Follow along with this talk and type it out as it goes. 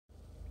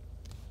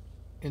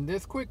In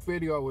this quick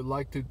video, I would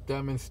like to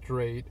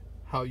demonstrate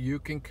how you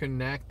can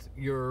connect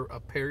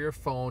pair your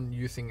phone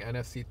using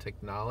NFC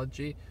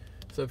technology.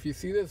 So if you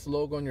see this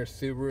logo on your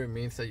Subaru, it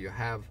means that you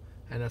have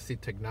NFC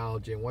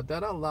technology. And what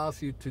that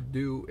allows you to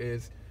do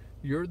is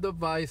your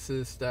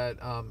devices that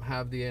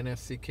have the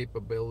NFC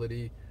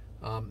capability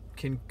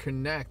can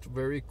connect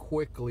very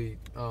quickly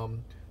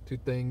to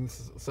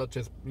things such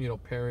as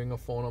pairing a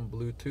phone on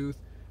Bluetooth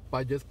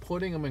by just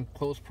putting them in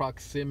close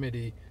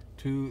proximity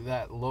to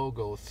that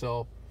logo.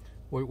 So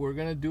what we're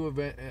going to do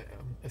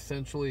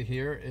essentially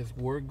here is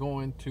we're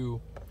going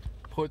to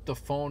put the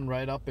phone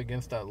right up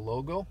against that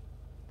logo,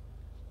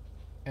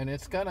 and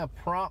it's going to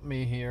prompt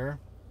me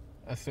here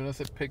as soon as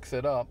it picks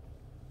it up.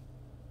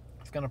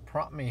 It's going to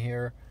prompt me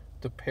here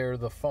to pair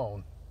the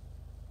phone.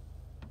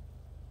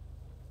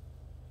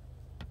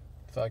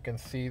 So I can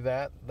see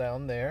that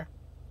down there.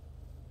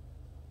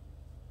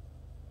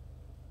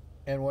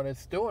 And what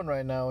it's doing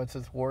right now is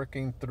it's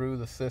working through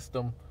the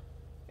system.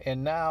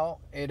 And now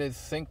it is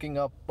syncing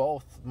up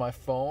both my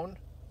phone.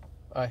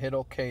 I hit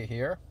OK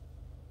here.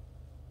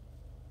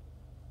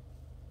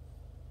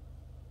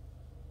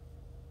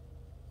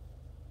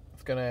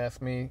 It's going to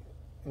ask me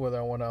whether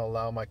I want to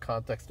allow my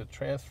contacts to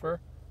transfer.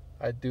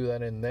 I do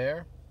that in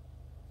there.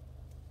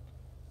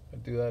 I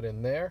do that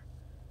in there.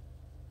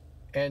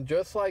 And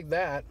just like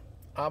that,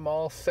 I'm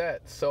all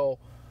set. So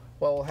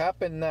what will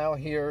happen now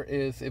here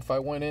is if I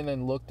went in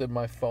and looked at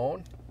my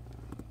phone,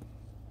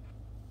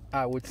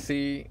 I would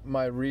see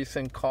my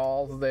recent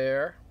calls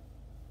there.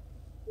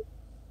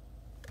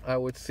 I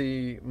would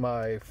see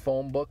my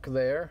phone book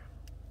there.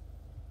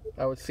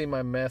 I would see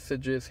my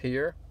messages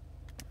here.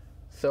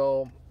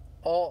 So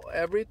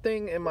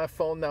everything in my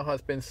phone now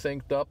has been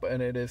synced up,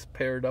 and it is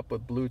paired up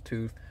with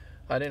Bluetooth.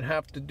 I didn't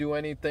have to do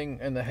anything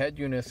in the head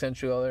unit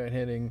essentially other than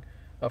hitting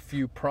a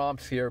few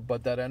prompts here,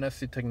 but that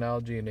NFC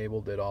technology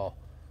enabled it all.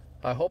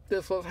 I hope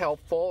this was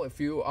helpful. If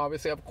you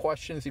obviously have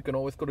questions, you can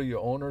always go to your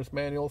owner's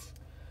manuals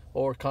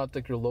or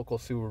contact your local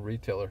Subaru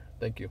retailer.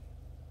 Thank you.